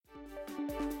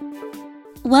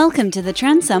Welcome to the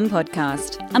Transum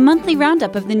Podcast, a monthly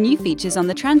roundup of the new features on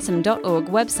the transum.org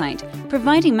website,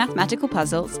 providing mathematical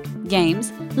puzzles,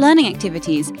 games, learning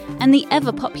activities, and the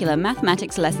ever-popular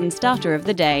mathematics lesson starter of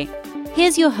the day.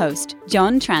 Here's your host,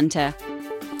 John Tranter.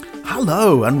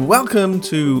 Hello, and welcome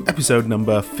to episode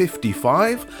number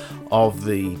 55 of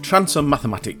the Transum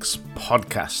Mathematics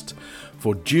Podcast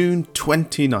for June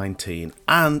 2019.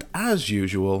 And as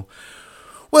usual,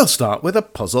 we'll start with a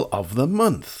puzzle of the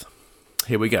month.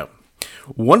 Here we go.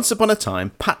 Once upon a time,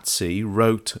 Patsy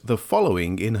wrote the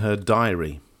following in her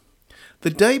diary. The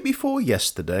day before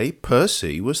yesterday,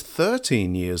 Percy was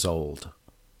 13 years old.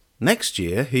 Next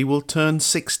year, he will turn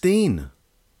 16.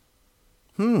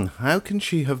 How can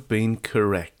she have been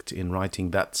correct in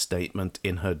writing that statement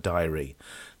in her diary?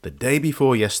 The day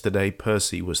before yesterday,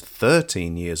 Percy was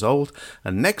 13 years old,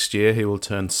 and next year he will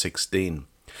turn 16.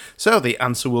 So the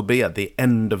answer will be at the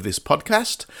end of this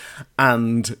podcast,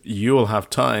 and you'll have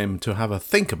time to have a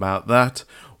think about that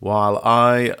while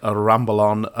I ramble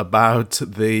on about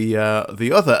the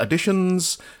other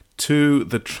additions to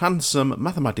the Transum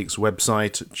Mathematics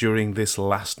website during this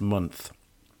last month.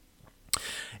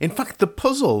 In fact, the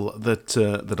puzzle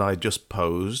that I just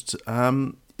posed,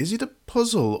 is it a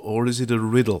puzzle or is it a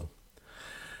riddle?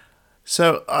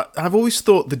 So I've always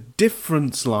thought the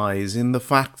difference lies in the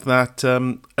fact that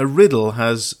a riddle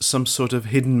has some sort of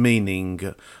hidden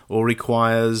meaning or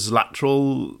requires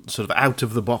lateral, sort of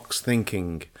out-of-the-box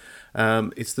thinking.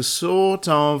 It's the sort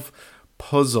of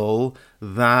puzzle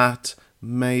that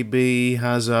maybe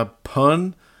has a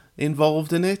pun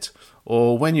involved in it,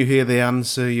 or when you hear the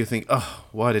answer you think, oh,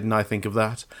 why didn't I think of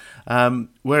that?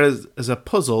 Whereas as a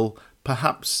puzzle,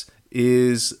 perhaps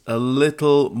is a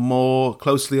little more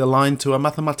closely aligned to a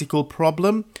mathematical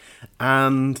problem,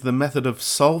 and the method of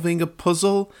solving a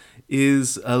puzzle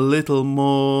is a little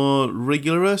more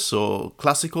rigorous or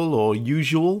classical or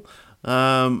usual.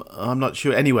 I'm not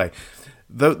sure. Anyway,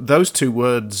 those two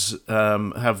words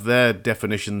have their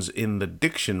definitions in the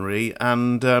dictionary,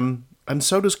 and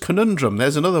so does conundrum.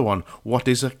 There's another one. What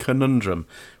is a conundrum?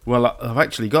 Well, I've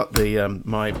actually got the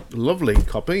my lovely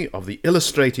copy of the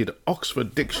Illustrated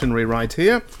Oxford Dictionary right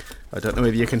here. I don't know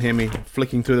if you can hear me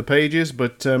flicking through the pages,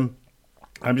 but I'm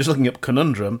just looking up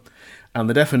conundrum, and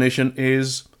the definition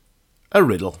is a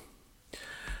riddle.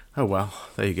 Oh well,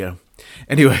 there you go.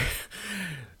 Anyway,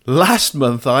 last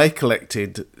month I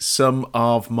collected some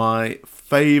of my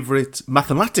favourite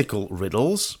mathematical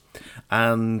riddles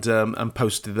and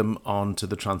posted them onto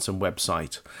the Transum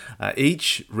website.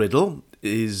 Each riddle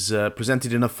is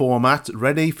presented in a format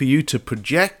ready for you to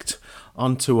project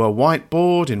onto a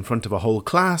whiteboard in front of a whole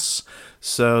class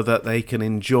so that they can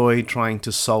enjoy trying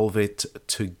to solve it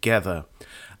together.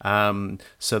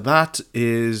 So that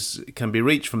can be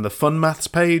reached from the Fun Maths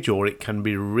page, or it can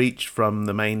be reached from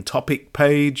the main topic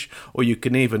page, or you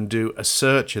can even do a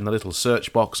search in the little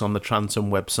search box on the Transum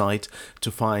website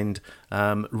to find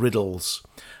riddles.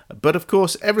 But of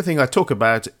course, everything I talk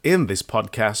about in this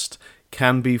podcast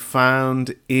can be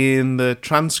found in the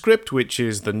transcript, which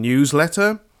is the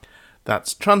newsletter.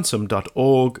 That's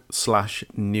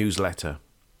transum.org/newsletter.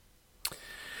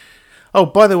 Oh,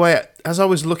 by the way, as I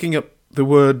was looking up the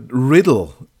word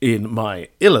riddle in my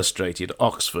Illustrated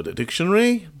Oxford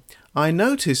Dictionary, I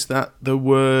noticed that the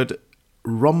word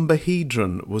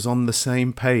rhombohedron was on the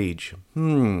same page.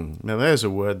 Now there's a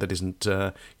word that isn't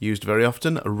used very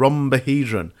often, a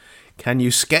rhombohedron. Can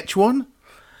you sketch one?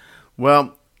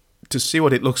 Well, to see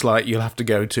what it looks like, you'll have to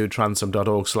go to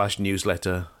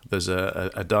transum.org/newsletter. There's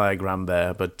a diagram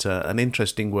there, but an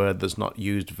interesting word that's not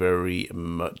used very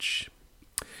much.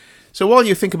 So while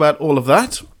you think about all of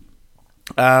that,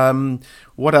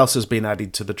 what else has been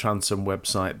added to the Transum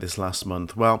website this last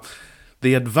month? Well,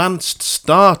 the Advanced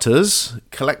Starters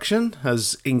collection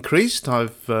has increased.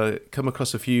 I've come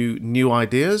across a few new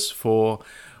ideas for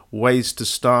ways to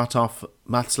start off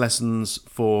maths lessons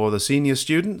for the senior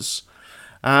students,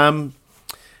 and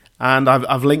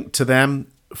I've linked to them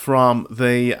from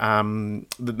the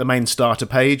main starter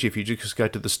page. If you just go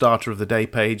to the Starter of the Day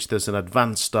page, there's an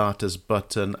Advanced Starters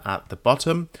button at the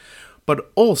bottom.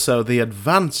 But also the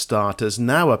Advanced Starters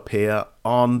now appear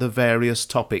on the various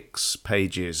topics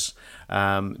pages.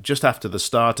 Just after the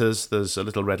starters, there's a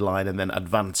little red line and then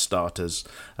Advanced Starters.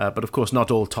 But of course, not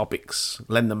all topics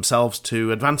lend themselves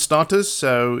to Advanced Starters,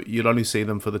 so you'll only see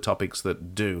them for the topics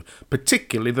that do.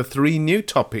 Particularly the 3 new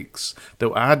topics that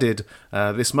were added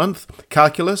this month: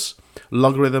 calculus,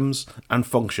 logarithms, and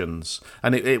functions.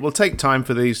 And it will take time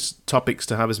for these topics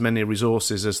to have as many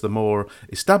resources as the more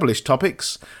established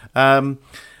topics.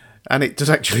 And it does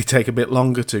actually take a bit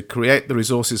longer to create the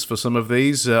resources for some of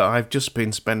these. I've just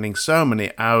been spending so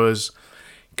many hours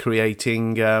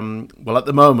creating, well, at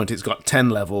the moment it's got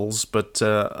 10 levels, but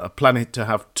I plan it to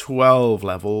have 12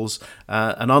 levels,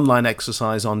 an online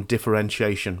exercise on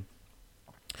differentiation.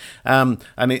 And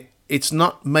it's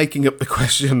not making up the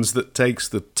questions that takes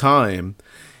the time.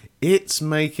 It's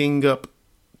making up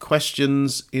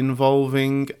questions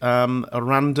involving a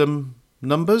random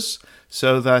numbers,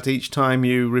 so that each time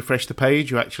you refresh the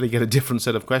page, you actually get a different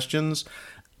set of questions.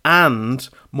 And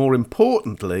more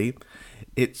importantly,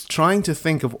 it's trying to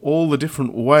think of all the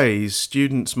different ways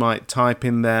students might type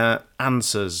in their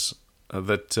answers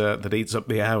that eats up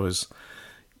the hours.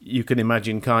 You can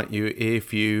imagine, can't you,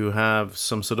 if you have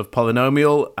some sort of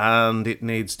polynomial and it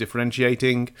needs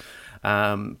differentiating,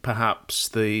 perhaps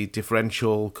the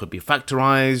differential could be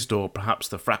factorized, or perhaps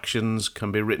the fractions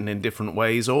can be written in different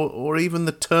ways, or even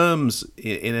the terms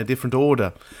in a different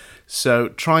order. So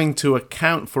trying to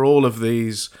account for all of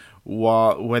these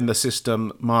when the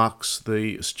system marks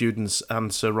the student's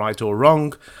answer right or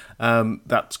wrong,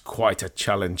 that's quite a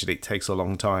challenge and it takes a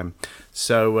long time.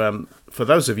 So for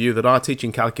those of you that are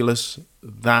teaching calculus,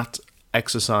 that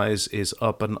exercise is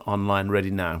up and online ready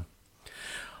now.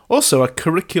 Also, a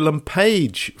curriculum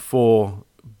page for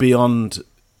Beyond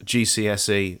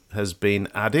GCSE has been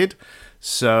added.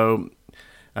 So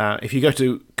if you go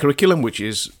to curriculum, which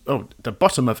is the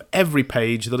bottom of every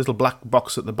page, the little black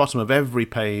box at the bottom of every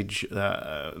page,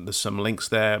 there's some links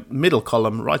there. Middle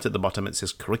column, right at the bottom, it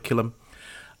says curriculum.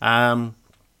 And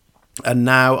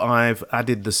now I've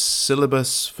added the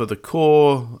syllabus for the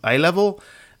core A-level.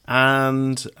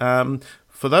 And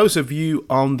for those of you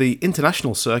on the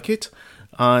international circuit,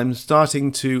 I'm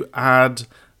starting to add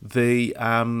the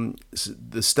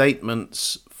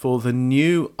statements for the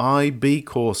new IB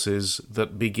courses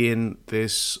that begin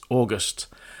this August.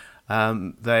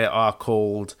 They are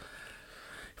called,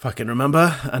 if I can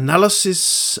remember,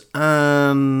 Analysis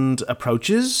and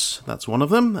Approaches. That's one of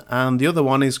them. And the other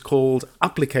one is called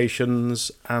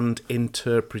Applications and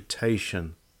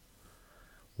Interpretation.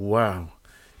 Wow.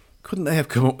 Couldn't they have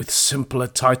come up with simpler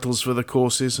titles for the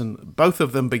courses? And both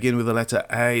of them begin with the letter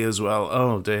A as well.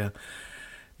 Oh dear.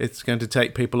 It's going to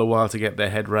take people a while to get their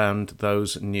head round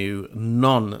those new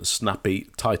non-snappy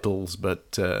titles,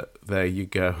 but there you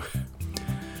go.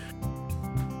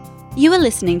 You are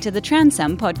listening to the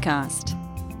Transum podcast.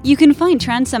 You can find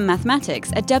Transum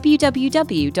Mathematics at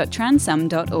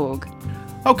www.transum.org.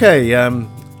 Okay,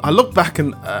 I looked back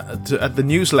at the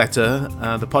newsletter,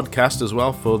 the podcast as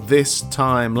well, for this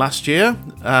time last year,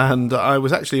 and I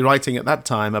was actually writing at that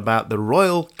time about the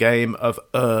royal game of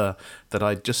that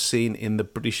I'd just seen in the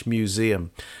British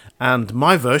Museum. And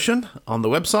my version on the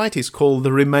website is called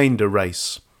the Remainder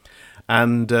Race.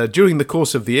 And during the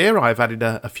course of the year, I've added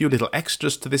a few little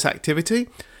extras to this activity.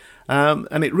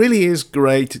 And it really is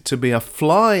great to be a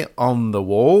fly on the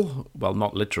wall. Well,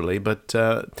 not literally, but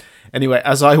anyway,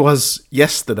 as I was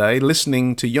yesterday,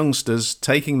 listening to youngsters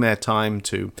taking their time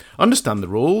to understand the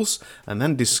rules and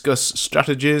then discuss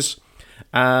strategies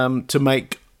to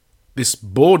make this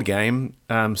board game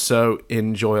so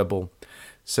enjoyable.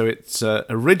 So it's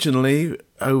originally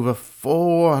over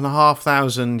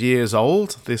 4,500 years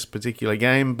old, this particular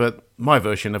game, but my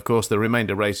version, of course, the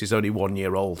Remainder Race, is only 1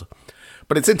 year old.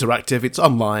 But it's interactive, it's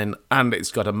online, and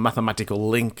it's got a mathematical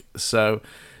link, so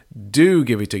do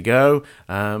give it a go,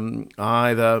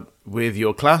 either with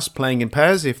your class playing in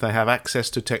pairs if they have access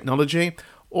to technology,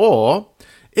 or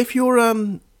if you're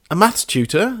a maths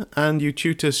tutor and you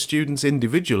tutor students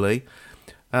individually,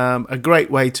 a great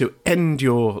way to end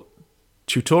your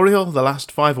tutorial, the last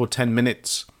 5 or 10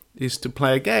 minutes, is to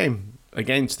play a game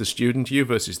against the student, you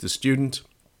versus the student,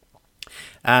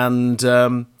 and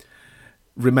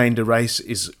Remainder Race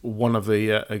is one of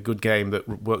a good game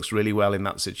that works really well in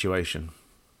that situation.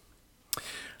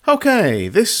 Okay,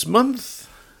 this month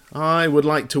I would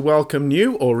like to welcome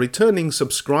new or returning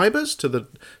subscribers to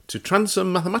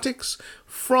Transum Mathematics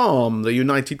from the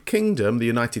United Kingdom, the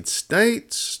United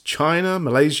States, China,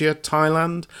 Malaysia,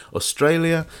 Thailand,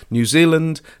 Australia, New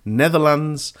Zealand,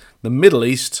 Netherlands, the Middle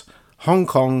East, Hong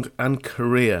Kong and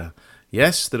Korea.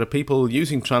 Yes, there are people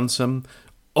using Transum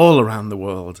all around the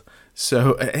world.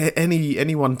 So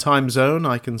any one time zone,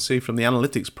 I can see from the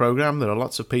analytics program, there are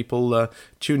lots of people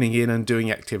tuning in and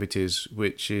doing activities,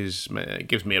 which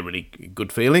gives me a really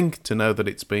good feeling to know that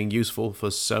it's being useful for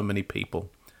so many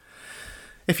people.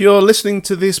 If you're listening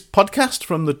to this podcast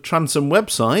from the Transum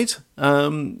website,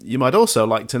 you might also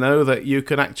like to know that you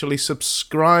can actually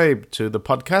subscribe to the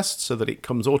podcast so that it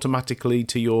comes automatically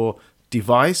to your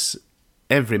device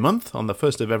every month, on the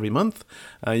first of every month.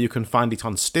 You can find it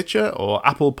on Stitcher or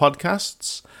Apple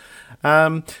Podcasts.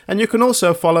 And you can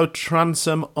also follow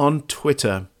Transum on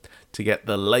Twitter. to get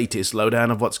the latest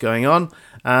lowdown of what's going on.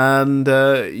 And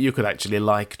you could actually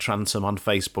like Transom on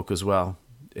Facebook as well.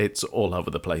 It's all over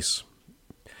the place.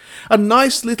 A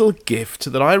nice little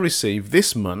gift that I received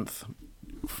this month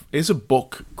is a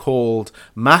book called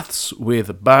Maths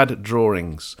with Bad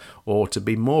Drawings, or to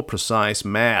be more precise,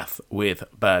 Math with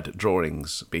Bad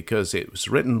Drawings, because it was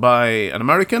written by an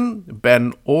American,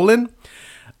 Ben Orlin,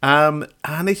 and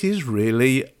it is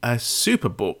really a super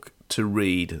book to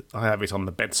read. I have it on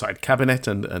the bedside cabinet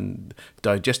and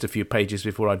digest a few pages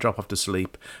before I drop off to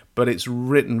sleep, but it's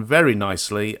written very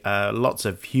nicely, lots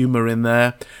of humour in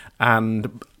there,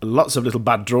 and lots of little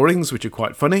bad drawings, which are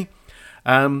quite funny.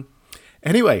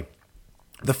 Anyway,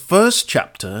 the first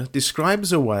chapter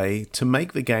describes a way to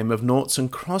make the game of noughts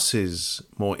and crosses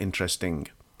more interesting.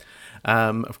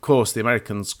 Of course, the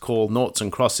Americans call noughts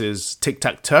and crosses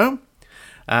tic-tac-toe,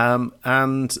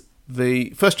 and the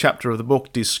first chapter of the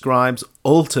book describes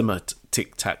ultimate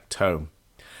tic-tac-toe.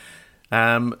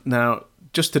 Now,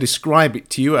 just to describe it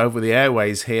to you over the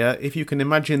airways here, if you can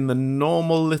imagine the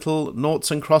normal little noughts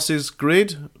and crosses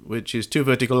grid, which is 2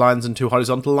 vertical lines and 2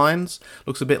 horizontal lines,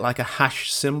 looks a bit like a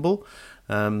hash symbol.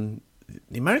 The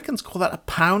Americans call that a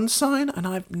pound sign, and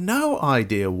I have no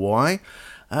idea why.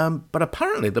 But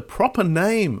apparently the proper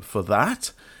name for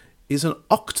that is an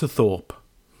octothorpe.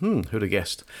 Who'd have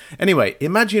guessed? Anyway,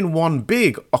 imagine one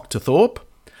big octothorpe,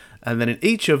 and then in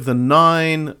each of the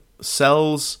 9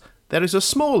 cells there is a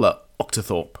smaller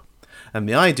octothorpe. And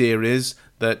the idea is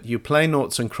that you play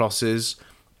noughts and crosses.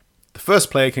 The first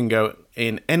player can go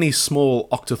in any small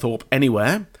octothorpe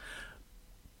anywhere,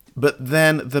 but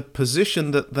then the position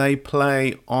that they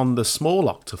play on the small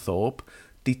octothorpe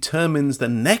determines the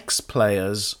next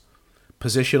player's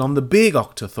position on the big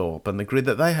octothorpe and the grid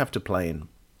that they have to play in.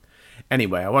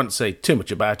 Anyway, I won't say too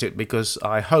much about it because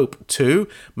I hope to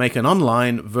make an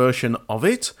online version of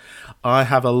it. I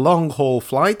have a long-haul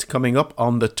flight coming up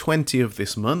on the 20th of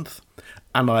this month,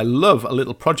 and I love a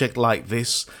little project like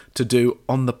this to do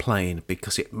on the plane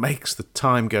because it makes the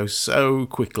time go so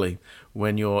quickly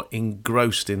when you're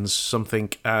engrossed in something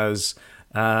as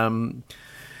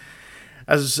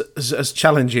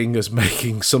challenging as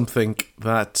making something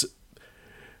that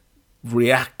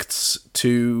reacts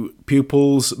to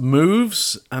pupils'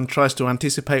 moves and tries to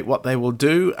anticipate what they will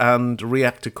do and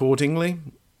react accordingly.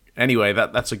 Anyway,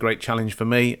 that's a great challenge for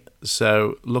me,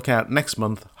 so look out next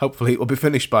month. Hopefully it will be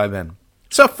finished by then.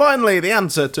 So finally, the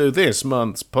answer to this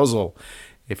month's puzzle.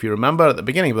 If you remember at the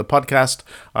beginning of the podcast,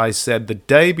 I said the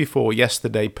day before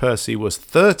yesterday Percy was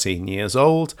 13 years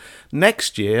old.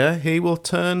 Next year he will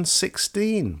turn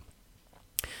 16.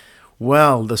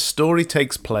 Well, the story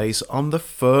takes place on the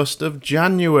 1st of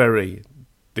January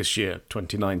this year,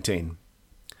 2019.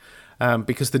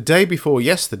 Because the day before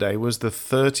yesterday was the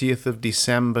 30th of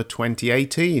December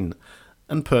 2018,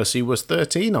 and Percy was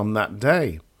 13 on that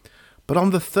day. But on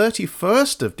the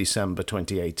 31st of December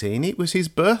 2018, it was his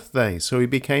birthday, so he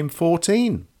became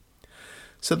 14.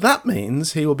 So that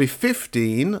means he will be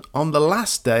 15 on the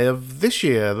last day of this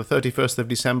year, the 31st of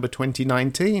December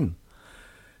 2019.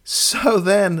 So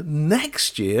then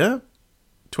next year,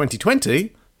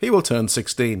 2020, he will turn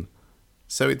 16.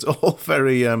 So it's all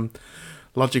very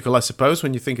logical, I suppose,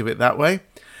 when you think of it that way.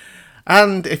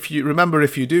 And if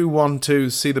you do want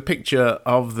to see the picture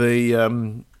of the I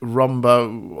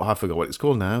forgot what it's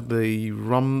called now, the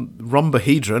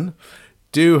rhombohedron,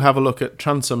 do have a look at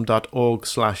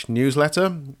transom.org/newsletter,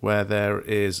 where there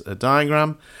is a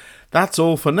diagram. That's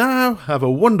all for now. Have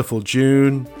a wonderful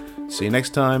June. See you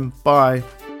next time. Bye.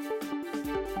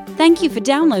 Thank you for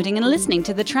downloading and listening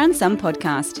to the Transom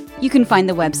podcast. You can find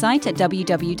the website at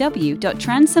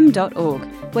www.transom.org,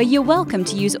 where you're welcome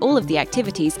to use all of the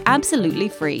activities absolutely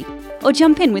free, or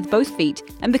jump in with both feet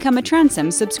and become a Transom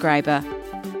subscriber.